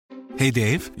Hey,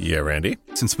 Dave. Yeah, Randy?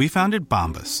 Since we founded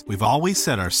Bombas, we've always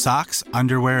said our socks,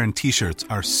 underwear, and T-shirts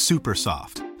are super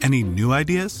soft. Any new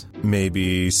ideas?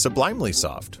 Maybe sublimely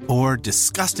soft. Or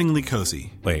disgustingly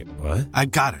cozy. Wait, what? I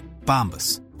got it.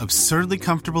 Bombas. Absurdly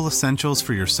comfortable essentials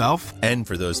for yourself And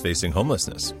for those facing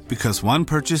homelessness. because one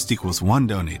purchased equals one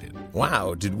donated.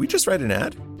 Wow, did we just write an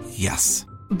ad? Yes.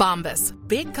 Bombas.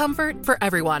 Big comfort for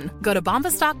everyone. Go to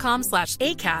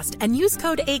bombas.com/ACAST and use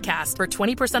code ACAST for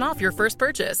 20% off your first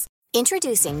purchase.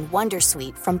 Introducing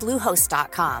Wondersuite from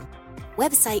Bluehost.com.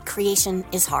 Website creation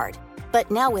is hard, but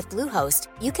now with Bluehost,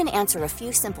 you can answer a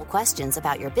few simple questions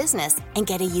about your business and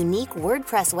get a unique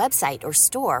WordPress website or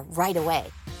store right away.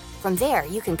 From there,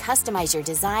 you can customize your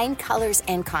design, colors,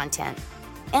 and content.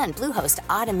 And Bluehost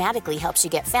automatically helps you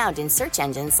get found in search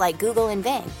engines like Google and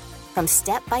Bing. From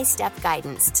step-by-step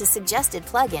guidance to suggested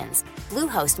plugins,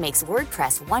 Bluehost makes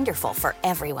WordPress wonderful for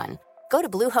everyone. Go to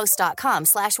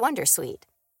bluehost.com/wondersuite.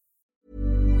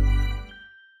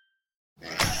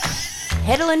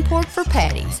 Peddling pork for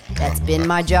Patty's. That's been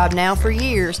my job now for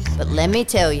years, but let me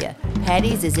tell you,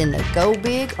 Patty's is in the go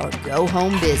big or go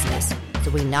home business.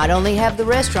 So we not only have the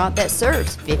restaurant that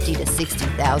serves 50 to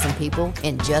 60,000 people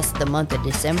in just the month of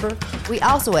December, we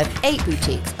also have 8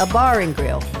 boutiques, a bar and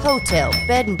grill, hotel,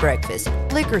 bed and breakfast,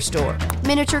 liquor store,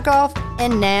 miniature golf,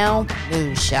 and now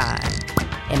moonshine.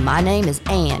 And my name is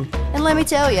Ann, and let me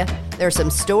tell you, there's some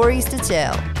stories to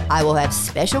tell. I will have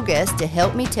special guests to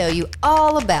help me tell you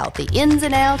all about the ins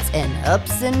and outs and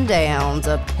ups and downs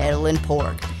of peddling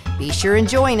pork. Be sure and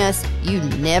join us. You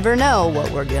never know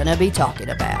what we're going to be talking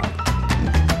about.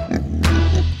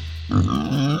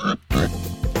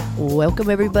 Welcome,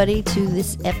 everybody, to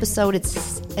this episode.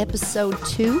 It's episode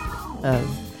 2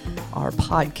 of our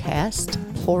podcast,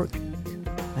 Pork.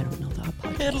 I don't know the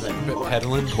podcast.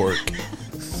 Peddling pork.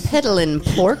 Peddling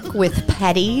Pork with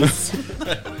Patties.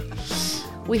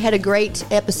 We had a great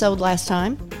episode last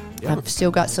time. Yeah. I've still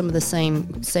got some of the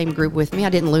same group with me. I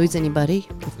didn't lose anybody.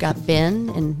 We've got Ben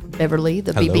and Beverly,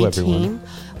 the Hello, BB everyone. team.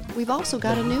 We've also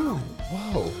got a new one.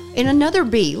 Whoa. And another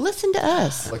B. Listen to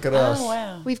us. Look at us. Oh,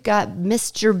 wow. We've got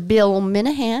Mr. Bill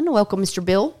Minahan. Welcome, Mr.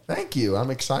 Bill. Thank you. I'm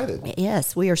excited.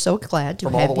 Yes, we are so glad to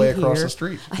From have all the way you across here. the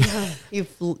street. I know. You've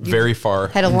Very far.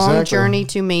 had a long Exactly. journey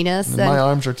to meet us. And my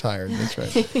arms are tired. That's right.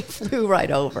 He flew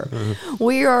right over.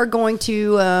 We are going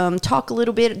to talk a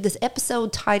little bit. This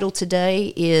episode title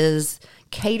today is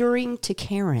Catering to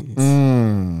Karens.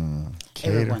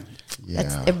 Everyone.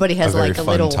 Yeah. Everybody has a very like a fun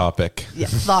little topic.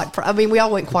 thought. I mean, we all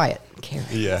went quiet. Karen.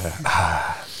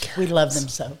 Yeah. We love them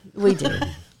so. We do.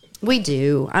 We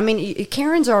do. I mean,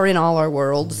 Karens are in all our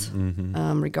worlds,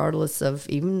 regardless of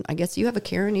even, I guess you have a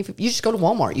Karen. If you just go to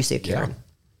Walmart, you see a Karen.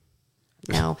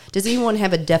 Now, does anyone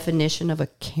have a definition of a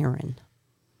Karen?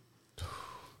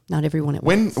 Not everyone at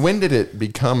once. When did it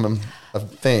become a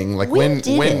thing? Like When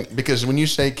did it? Because when you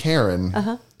say Karen,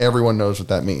 everyone knows what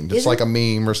that means. It's Isn't like it? a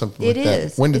meme or something It like that.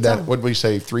 is. When did It's that? on- What did we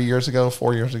say? 3 years ago?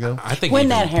 4 years ago? I think When even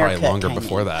that probably haircut longer came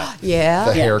before in. that. Yeah.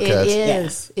 The haircuts. It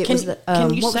is. It Can, was the,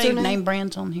 can you what was say her name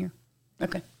brands on here?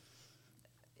 Okay.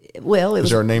 Well, it Is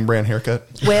was. there a name brand haircut?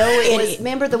 Well, it was.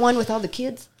 Remember the one with all the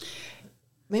kids?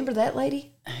 Remember that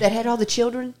lady that had all the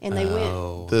children and they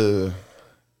went.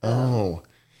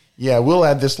 Yeah, we'll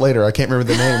add this later. I can't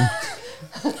remember the name.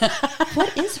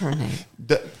 What is her name?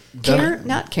 D- Karen,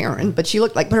 not Karen, but she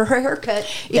looked like. But her haircut.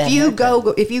 If you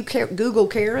Google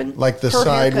Karen, Like the her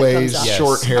haircut sideways comes up. Yes,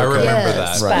 short I haircut. remember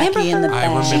Yes. that. Right. Remember Spiky in the her? back. I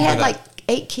remember She had that. like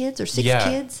 8 kids or 6 Yeah.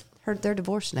 kids. They're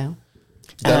divorced now.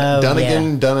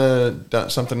 Dunnigan,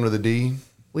 something with a D.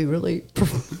 We really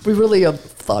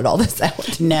thought all this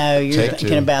out. No, you're Take thinking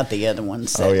two. about the other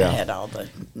ones that Oh, yeah. had all the,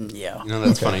 yeah. No,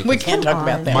 that's funny. We can't talk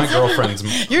about that. My girlfriend's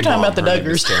You're talking mom, about the her name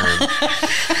is Duggars.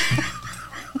 Karen.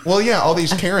 Well, yeah, all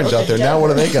these Karens out there. Now what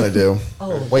are they going to do?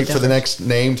 Oh, Wait for the next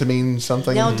name to mean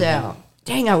something? No doubt.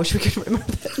 Dang, I wish we could remember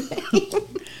that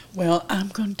name. Well, I'm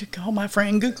going to call my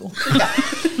friend Google.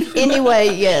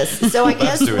 Anyway, yes. So I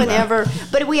guess doing whenever,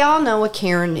 but we all know a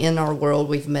Karen in our world.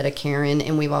 We've met a Karen,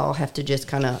 and we all have to just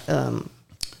kind of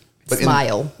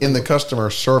smile. In the customer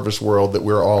service world that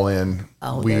we're all in,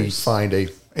 we there's- find a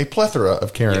plethora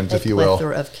of Karens, a if you will.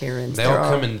 plethora of Karens. They There all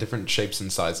are- come in different shapes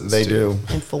and sizes. They too.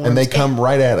 do. And forms. And they come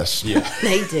right at us. Yeah.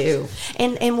 They do.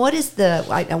 And what is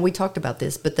and we talked about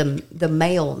this, but the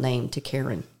male name to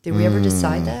Karen? Did we ever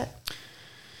decide that?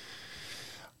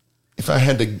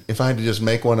 If I had to just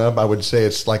make one up, I would say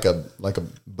it's like a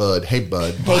bud. Hey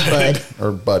bud. Hey bud.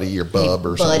 Or buddy or bub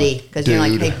or buddy, something. because you're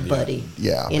like, Dude. hey buddy.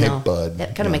 Yeah, You hey know, bud.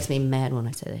 That kind of makes me mad when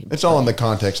I say that. Hey, It's all in the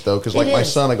context though, because like It my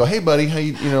is. son, I go, hey buddy, how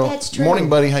you That's true. morning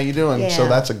buddy, how you doing? So Yeah.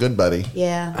 that's a good buddy.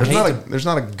 Yeah. There's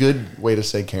not a good way to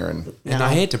say Karen. And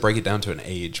I hate to break it down to an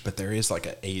age, but there is like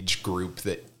an age group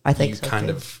that I think you so, kind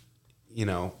too. of,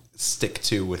 stick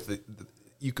to with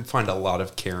you can find a lot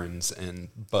of Karens and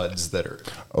buds that are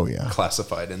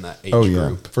classified in that age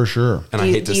group. For sure. And I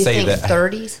hate to say that.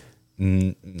 30s?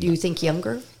 Do you think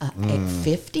younger? At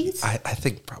 50s? I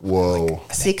think probably. Whoa.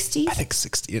 60s? I think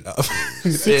 60 and up.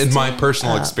 In my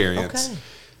personal experience, okay.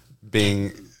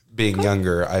 being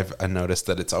younger, I noticed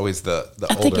that it's always the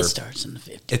I older. think it starts in the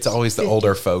 50s. It's always the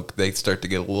older folk. They start to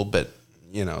get a little bit,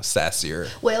 sassier.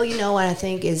 Well, you know what I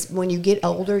think is when you get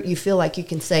older, you feel like you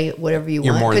can say whatever you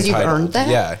You're want more because you've entitled. earned that.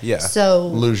 Yeah, yeah. So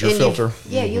Lose your and filter.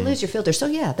 You lose your filter. So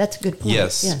yeah, that's a good point.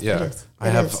 Yes, yeah. yeah. It is. I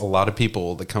It have is. a lot of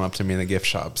people that come up to me in the gift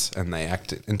shops and they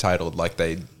act entitled, like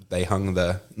they hung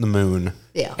the moon.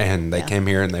 Yeah, And they yeah. came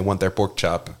here and they want their pork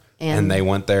chop and they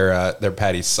want their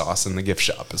patty sauce in the gift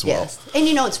shop as well. Yes, and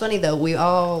it's funny though. We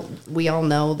all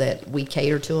know that we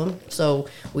cater to them, so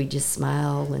we just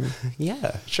smile and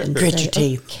Yeah, sure. Grit your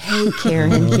teeth. Okay,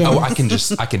 Karen. Yes. Oh,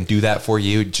 I can do that for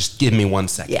you. Just give me 1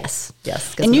 second. Yes.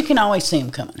 'cause And you can always see them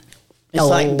coming. It's Oh.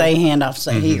 like they hand off,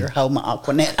 say, here, hold my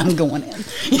Aquanet, I'm going in.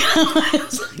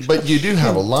 It's like- But you do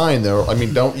have a line though. I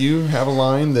mean, don't you have a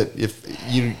line that if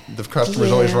the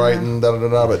customer's always Yeah. right and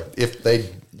but if they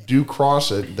do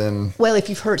cross it, then Well, if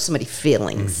you've hurt somebody's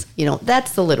feelings,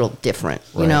 that's a little different.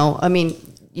 Right. I mean,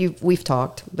 we've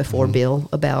talked before, Bill,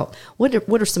 about what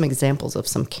are some examples of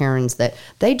some Karens that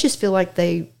they just feel like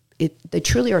they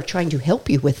truly are trying to help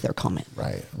you with their comment.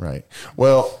 right.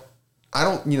 Well, I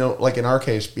don't, like in our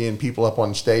case, being people up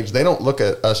on stage, they don't look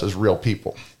at us as real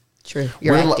people. True,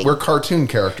 you're acting. We're cartoon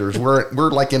characters. We're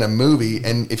like in a movie,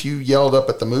 and if you yelled up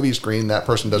at the movie screen, that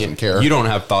person doesn't care. You don't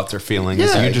have thoughts or feelings.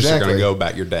 Yeah, you just are going exactly. to go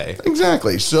about your day.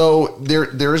 Exactly. So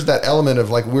there is that element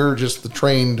of like we're just the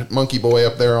trained monkey boy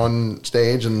up there on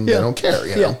stage, and they don't care.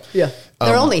 Yeah.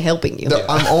 They're only helping you.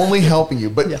 I'm only helping you,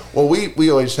 but well,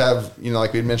 we always have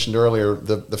like we had mentioned earlier,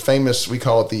 the famous, we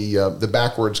call it the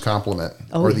backwards compliment,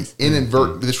 or yes. the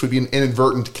inadvertent. This would be an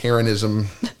inadvertent Karenism,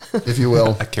 if you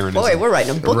will. A Karenism. Boy, we're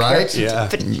writing a book Right? here. Yeah.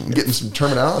 Getting some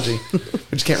terminology. We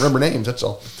just can't remember names. That's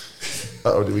all.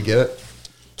 Uh-oh, did we get it?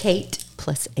 Kate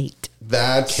plus 8.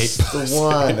 That's Kate the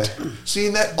one. See,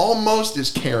 that almost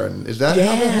is Karen. Is that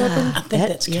how that happened? I think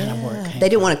that's kind of where it came They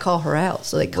didn't want to call her out,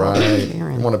 so they called her Right.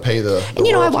 Karen. You want to pay the And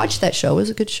I royalty. watched that show. It was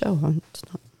a good show. It's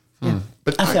not,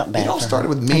 But I felt bad It all for her. started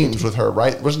with memes with her,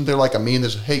 right? Wasn't there like a meme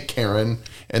that's, hey, Karen,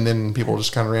 and then people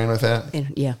just kind of ran with that?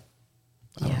 yeah.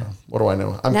 What do I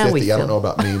know? I'm Now we 50. I don't feel- know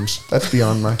about memes. That's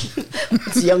beyond my...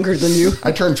 It's younger than you.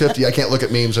 I turned 50. I can't look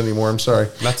at memes anymore. I'm sorry.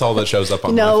 That's all that shows up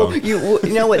on No, my phone.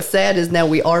 you know what's sad is now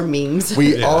we are memes.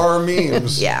 We are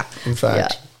memes. yeah. In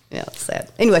fact. Yeah, it's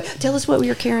sad. Anyway, tell us what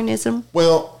your Karenism.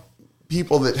 Well,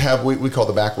 people that have, we call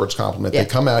the backwards compliment. Yeah. They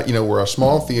come out, we're a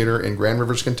small theater in Grand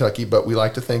Rivers, Kentucky, but we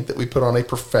like to think that we put on a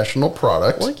professional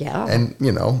product. Well, yeah. And,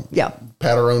 Yeah.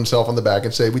 pat our own self on the back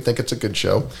and say, we think it's a good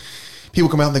show. People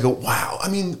come out and they go, wow, I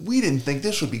mean, we didn't think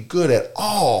this would be good at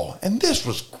all. And this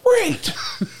was great.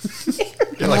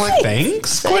 You're like,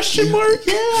 thanks? Question mark?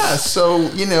 Yeah. So,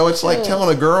 it's like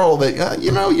telling a girl that,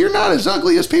 you're not as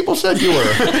ugly as people said you were.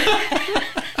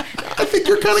 I think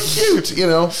you're kind of cute,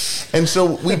 And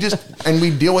so we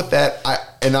deal with that.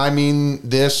 I mean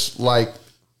this like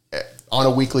on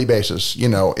a weekly basis.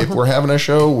 If we're having a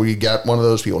show, we got one of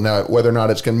those people. Now, whether or not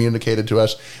it's communicated to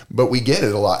us, but we get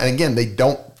it a lot. And again, they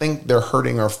don't think they're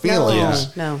hurting our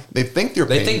feelings. No. They think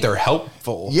They think they're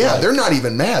helpful. Yeah, they're not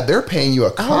even mad. They're paying you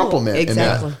a compliment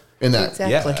exactly. in that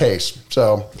Exactly. case.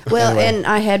 So, Well, anyway. and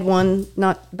I had one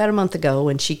not about a month ago,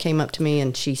 and she came up to me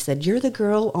and she said, "You're the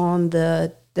girl on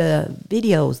the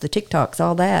videos, the TikToks,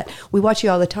 all that. We watch you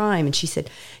all the time." And she said,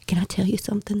 "Can I tell you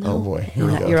something though?" Oh, boy. Here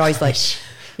we And go. You're always like,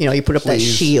 you put up that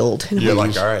Please. shield. And I'm You're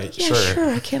like, all right, yeah,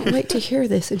 sure. I can't wait to hear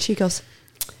this. And she goes,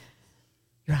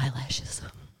 "Your eyelashes.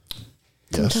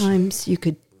 Yes. Sometimes you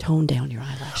could tone down your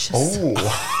eyelashes."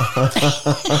 Oh,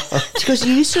 She goes,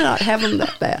 "You used to not have them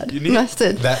that bad." And I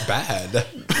said, that bad.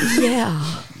 "Yeah."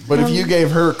 but if you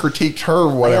gave her, critiqued her,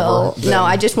 whatever. Well, then- no,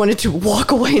 I just wanted to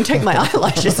walk away and take my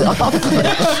eyelashes off.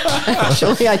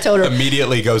 Actually, I told her,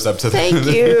 Immediately goes up to "Thank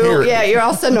you." Here. Yeah, you're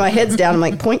all of a sudden my head's down. I'm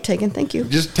like, "Point taken, thank you."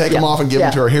 Just take them Yeah. off and give them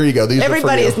Yeah. to her. Here you go. These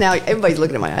Everybody are is for you. now. Everybody's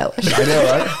looking at my eyelashes. I know,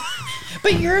 right?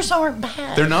 But yours aren't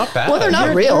bad. They're not bad. Well, they're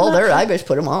not real. I just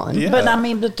put them on. Yeah. But I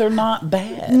mean, but they're not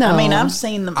bad. No. I mean, I've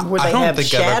seen them where they have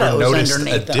shadows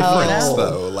underneath them.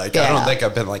 I don't think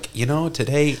I've been like,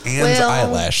 today Anne's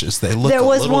eyelashes, they look There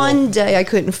was little... one day I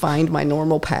couldn't find my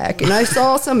normal pack, and I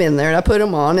saw some in there, and I put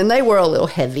them on, and they were a little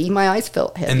heavy. My eyes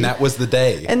felt heavy. And that was the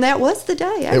day. And that was the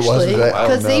day, actually. It was the day.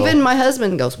 Because even my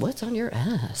husband goes, "What's on your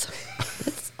eyes?"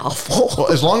 It's awful.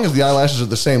 Well, as long as the eyelashes are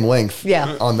the same length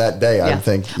on that day, I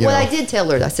think. I did tell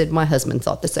her, I said, my husband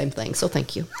thought the same thing, so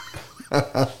thank you.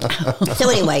 So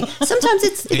anyway, sometimes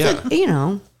it's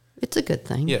it's a good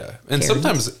thing. Yeah. And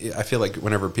sometimes I feel like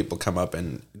whenever people come up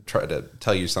and try to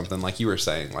tell you something, like you were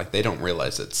saying, like they don't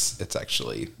realize it's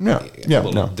actually a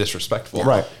little disrespectful.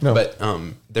 Right. No. But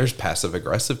there's passive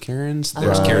aggressive Karens.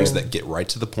 There's Karens that get right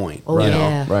to the point. Oh,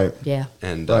 yeah. Right. Yeah.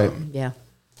 And yeah.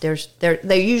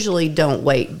 They usually don't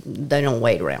wait. They don't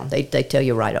wait around. They tell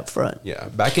you right up front. Yeah.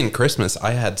 Back in Christmas,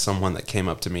 I had someone that came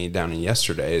up to me down in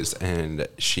Yesterday's, and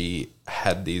she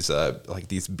had these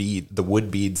the wood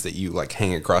beads that you like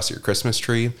hang across your Christmas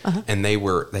tree, and they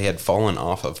had fallen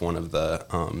off of one of the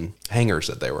hangers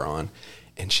that they were on,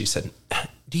 and she said,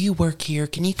 "Do you work here?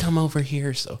 Can you come over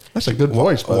here?" So that's a good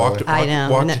voice. By the way. I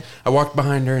know. I walked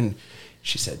behind her, and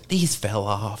she said, "These fell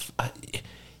off.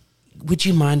 Would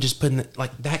you mind just putting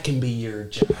that can be your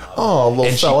job?" Oh, little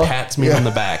and fella. she pats me on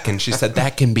the back and she said,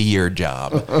 "That can be your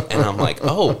job." And I'm like,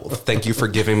 "Oh, thank you for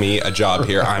giving me a job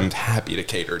here. I'm happy to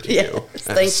cater to you."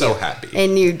 I'm so happy.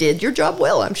 And you did your job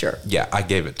well, I'm sure. Yeah, I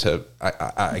gave it till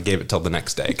the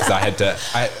next day because I had to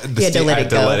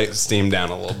let it steam down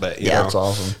a little bit. You know? That's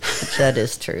awesome. That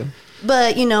is true.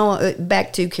 But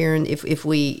back to Karen. If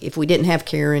we didn't have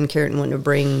Karen wouldn't have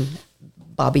bring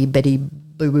Bobby, Betty,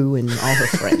 Boo Boo, and all her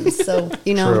friends. So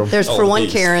there's for one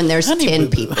Karen, there's 10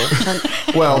 people.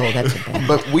 Well, that's a bad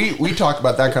but we talk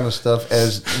about that kind of stuff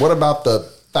as what about the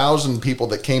 1,000 people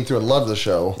that came through and loved the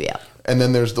show? Yeah. And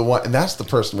then there's the one, and that's the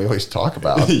person we always talk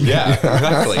about. Yeah,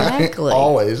 exactly.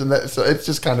 Always. And so it's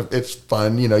just kind of, it's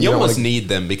fun. You almost need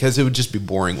them because it would just be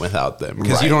boring without them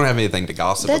because you don't have anything to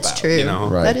gossip about. That's true.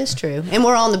 Right. That is true. And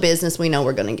we're on the business. We know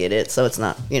we're going to get it. So it's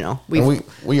not,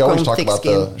 we always talk about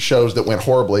the shows that went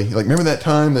horribly. Like, remember that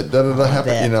time that da-da-da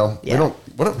happened? Yeah.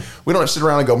 We don't sit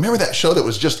around and go, remember that show that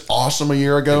was just awesome a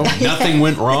year ago? Nothing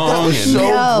went wrong. That was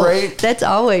so great. That's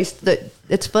always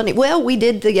it's funny. Well, we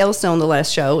did the Yellowstone the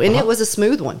last show, and it was a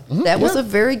smooth one. Mm-hmm. That was a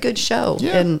very good show,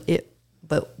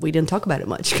 but we didn't talk about it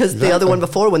much because the other one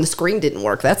before, when the screen didn't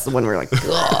work, that's the one we were like,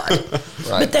 God.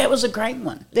 Right. But that was a great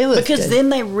one. It was because good. then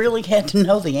they really had to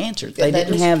know the answers. They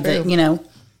didn't have true.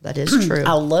 That is true.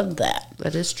 I love that.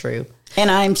 That is true. And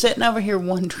I'm sitting over here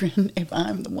wondering if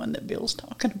I'm the one that Bill's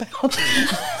talking about.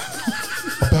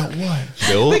 About what?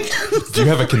 Bill, do you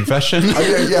have a confession?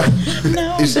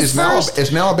 No. Is now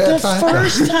a bad time? The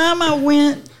first time I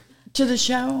went to the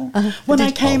show, when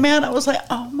I came out, I was like,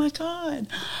 oh my God.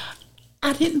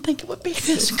 I didn't think it would be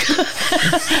this good.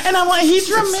 And I'm like, he's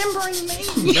remembering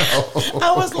me. No.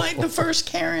 I was like the first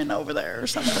Karen over there or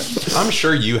something. I'm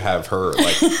sure you have her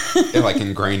like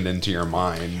ingrained into your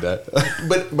mind. But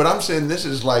I'm saying this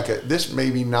is this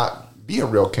maybe not be a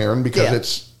real Karen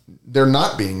because they're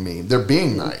not being mean. They're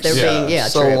being nice. They're being,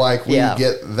 so true. we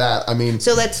get that. I mean,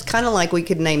 so that's kind of like we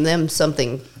could name them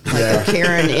something like a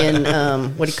Karen in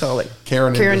what do you call it?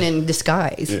 Karen in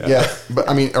disguise. Yeah, but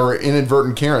I mean, or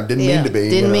inadvertent Karen. Didn't mean to be.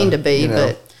 Didn't mean to be,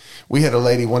 but. We had a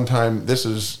lady one time,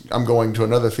 I'm going to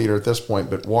another theater at this point,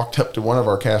 but walked up to one of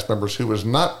our cast members who was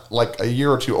not like a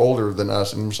year or two older than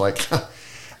us and was like,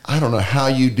 I don't know how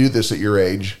you do this at your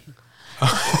age.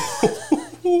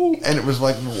 And it was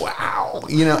like, wow,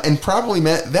 and probably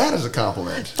meant that as a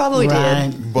compliment. Probably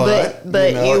did. But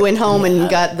you went home and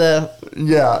got the...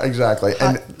 Yeah, exactly.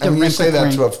 And you say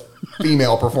that to a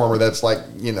female performer, that's like,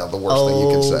 the worst thing you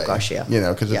can say. Oh, gosh, yeah.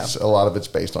 Because a lot of it's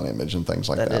based on image and things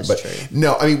like that. That is but true.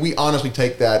 No, I mean, we honestly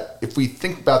take that, if we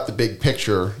think about the big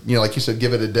picture, like you said,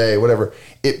 give it a day, whatever,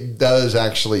 it does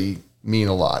actually mean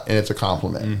a lot, and it's a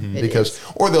compliment. Mm-hmm. Because,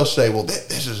 or they'll say, well,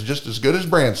 this is just as good as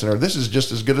Branson, or this is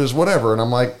just as good as whatever, and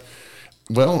I'm like,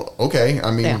 well, okay,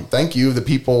 I mean, thank you. The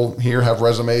people here have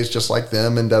resumes just like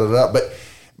them, and da-da-da,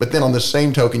 but then on the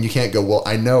same token, you can't go, well,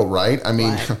 I know, right? I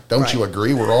mean, don't you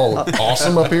agree? We're all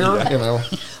awesome up here,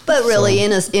 But really,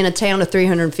 in a town of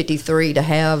 353, to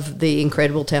have the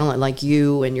incredible talent like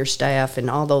you and your staff and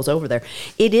all those over there,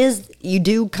 you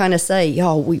do kind of say,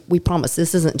 y'all, we promise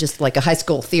this isn't just like a high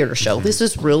school theater show. Mm-hmm. This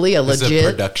is really a legit... It's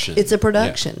a production. It's a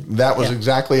production. Yeah. That was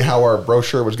exactly how our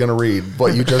brochure was going to read,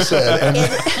 what you just said.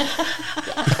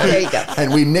 There you go.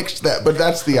 And we nixed that, but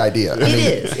that's the idea.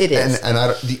 It is. And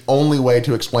the only way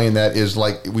to explain that is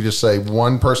like we just say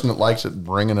one person that likes it,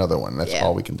 bring another one. That's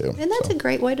all we can do. And that's a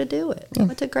great way to do it.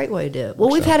 That's a great way to do it. Well,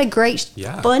 we've had a great,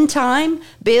 fun time.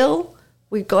 Bill,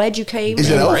 we're glad you came. Is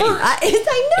it over? I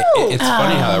know. It's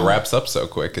funny how it wraps up so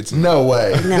quick. It's no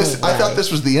way. No way. I thought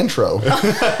this was the intro.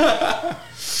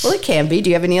 Well, it can be. Do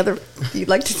you have any other you'd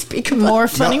like to speak about? More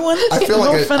funny ones? I feel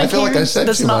More like funny I feel like I Karens? said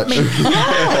That's too not much.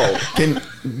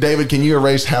 me. David, can you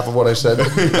erase half of what I said?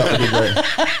 That would be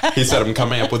great. He said I'm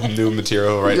coming up with new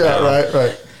material right Yeah, now.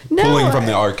 right. No, Pulling from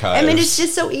the archives. I mean, it's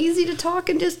just so easy to talk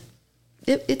and just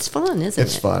it's fun, isn't it?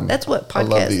 It's fun. That's what I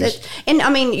love podcasts. these. And I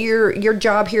mean, your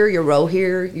job here, your role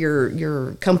here,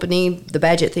 your company, the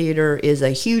Badgett Theater is a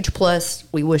huge plus.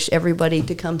 We wish everybody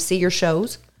to come see your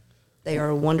shows. They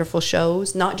are wonderful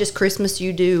shows. Not just Christmas.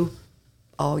 You do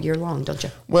all year long, don't you?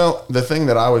 Well, the thing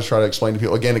that I always try to explain to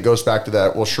people, again, it goes back to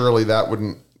that. Well, surely that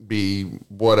wouldn't be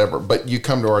whatever. But you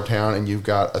come to our town and you've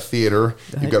got a theater,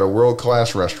 you've got a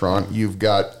world-class restaurant, you've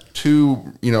got two,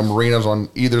 marinas on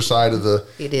either side of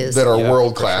that are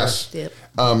world-class. Sure.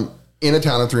 Yep. In a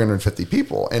town of 350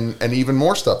 people, and even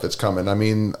more stuff that's coming. I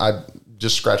mean, I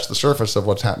just scratched the surface of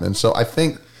what's happening. So I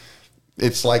think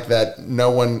it's like that.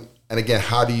 No one. And again,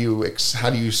 how do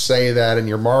you say that in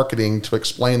your marketing to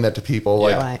explain that to people?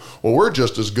 Like, well, we're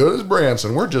just as good as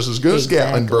Branson. We're just as good as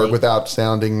Gatlinburg without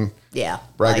sounding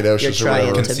braggadocious like or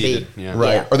whatever. To be,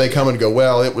 right. Yeah. Or they come and go,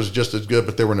 well, it was just as good,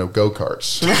 but there were no go-karts.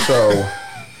 So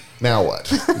now what?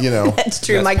 That's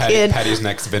true. That's My kid. Patty's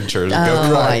next venture is Oh,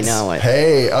 go-karts. I know it.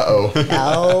 Hey,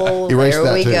 Oh, Erase there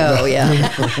that we too. go.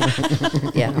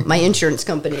 Yeah, yeah. My insurance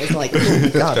company is like, oh,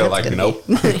 God, They're that's like, gonna nope.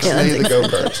 be- the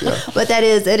go-karts, yeah. But that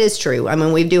is true. I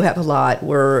mean, we do have a lot.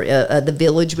 We're the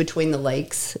village between the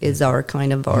lakes is our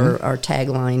kind of our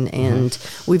tagline, and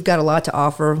we've got a lot to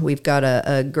offer. We've got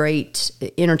a great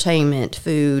entertainment,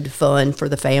 food, fun for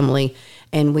the family,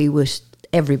 and we wish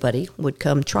everybody would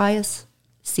come try us,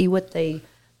 see what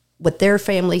their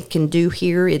family can do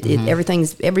here.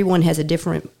 Everyone has a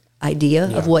different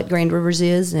idea of what Grand Rivers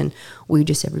is, and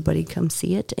everybody come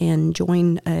see it and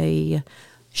join a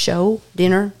show,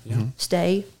 dinner,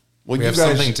 stay. Well, We have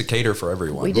something to cater for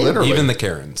everyone. We do. Literally. Even the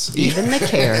Karens. Even the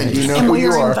Karens. You know And who we you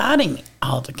are are. inviting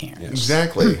all the Karens.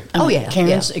 Exactly. Oh, yeah.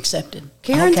 Karens yeah. accepted.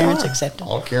 Karens all Karens are. accepted.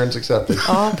 All Karens accepted.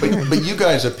 All Karens. But you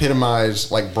guys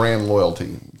epitomize like brand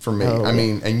loyalty for me. Oh, I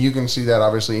mean, and you can see that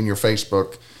obviously in your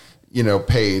Facebook,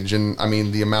 page, and I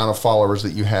mean the amount of followers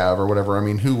that you have or whatever. I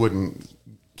mean, who wouldn't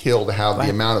kill to have the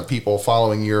amount of people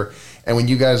following and when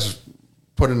you guys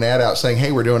put an ad out saying,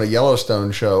 "Hey, we're doing a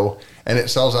Yellowstone show," and it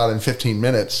sells out in 15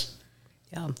 minutes.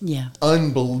 Yeah.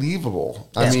 Unbelievable.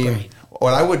 That's I mean, great.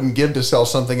 what I wouldn't give to sell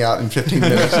something out in 15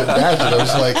 minutes at Badgett, I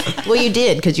was like, Well, you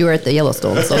did because you were at the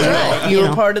Yellowstone, so You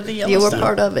were part of the You Yellowstone. were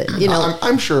part of it.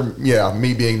 I'm sure,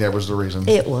 me being there was the reason.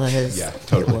 It was. Yeah,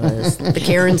 totally. It was. The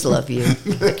Karens love you.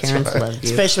 The Karens love you.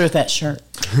 Especially with that shirt.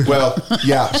 Well,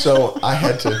 yeah. So I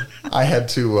had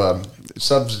to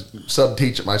sub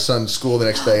teach at my son's school the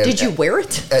next day. Did you wear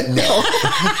it?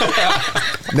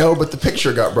 No, but the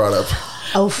picture got brought up.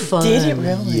 Oh, fun. Did it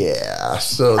really? Yeah.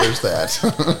 So there's that.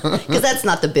 Because that's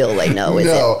not the Bill they know, is it?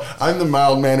 No, I'm the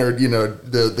mild mannered,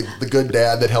 the good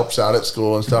dad that helps out at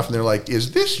school and stuff. And they're like,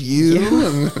 "Is this you?"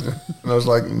 And I was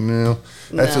like, "No,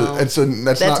 that's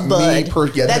not Bud.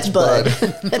 me." That's Bud.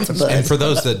 Bud. That's Bud. And for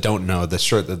those that don't know, the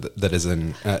shirt that is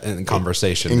in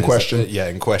conversation, In question?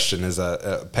 in question is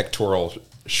a pectoral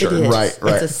shirt. is. Right.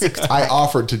 It's a 6 I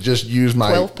offered to just use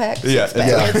my 12-pack? Yeah.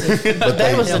 6-pack? But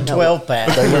That was a don't know.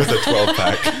 12-pack. They were the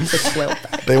 12-pack. It's a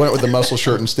 12-pack. They went with the muscle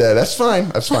shirt instead. That's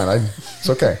fine. It's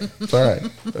okay. It's all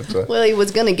right. Well, he was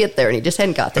going to get there, and he just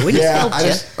hadn't got there. We just helped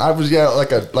you. I was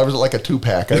like a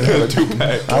 2-pack. I didn't have a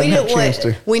 2-pack. I We didn't have a knew, chance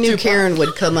to. we knew Karen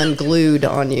would come unglued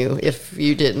on you if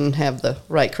you didn't have the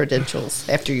right credentials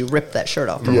after you ripped that shirt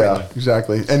off. Yeah,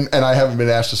 exactly. And I haven't been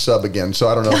asked to sub again, so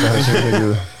I don't know if that has anything to do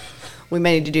with it. We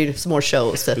may need to do some more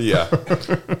shows to Yeah.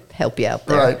 help you out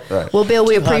there. Right. Well, Bill,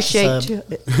 we Too hot to appreciate sub. you.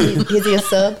 Is he a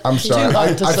sub? I'm sorry. Too hot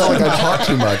I to feel sub. like I talk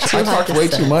too much. I hot talked to way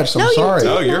sub. too much. No, I'm you sorry.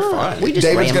 No, don't. you're fine. We just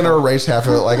David's going to ramble. erase half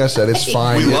of it. Like I said, it's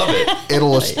fine. We love it.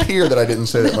 It'll appear that I didn't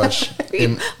say that much.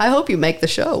 I hope you make the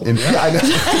show. I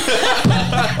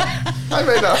know. I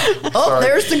may not. Oh, Sorry.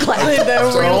 there's the clap.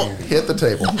 Don't hit the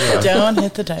table. Don't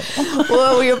hit the table.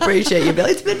 Well, we appreciate you, Bill.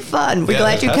 It's been fun. We're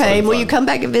glad you came. Will you come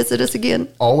back and visit us again?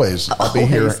 Always. I'll be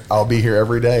here. I'll be here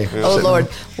every day. Oh, Lord.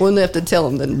 We'll have to tell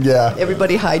them then. Yeah.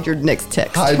 Everybody hide your next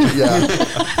text.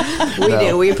 Yeah. We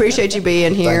do. We appreciate you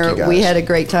being here. Thank you, guys. We had a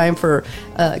great time for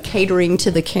catering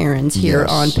to the Karens here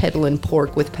on Peddling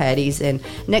Pork with Patties. And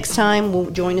next time, we'll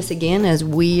join us again as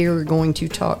we are going to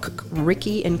talk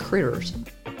Ricky and Critters.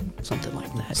 Something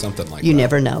like that. Something like You that.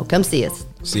 never know. Come see us.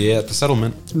 See you at the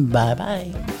settlement.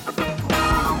 Bye-bye.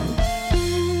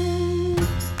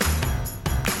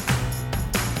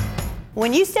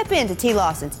 When you step into T.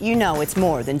 Lawson's, you know it's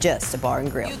more than just a bar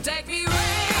and grill.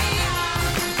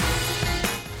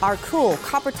 Our cool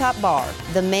copper-top bar,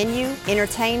 the menu,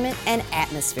 entertainment, and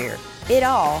atmosphere. It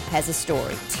all has a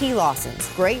story. T. Lawson's.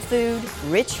 Great food,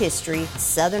 rich history,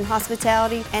 southern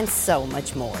hospitality, and so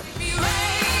much more.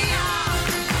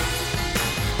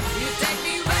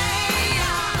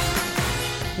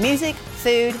 Music,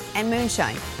 food, and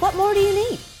moonshine. What more do you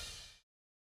need?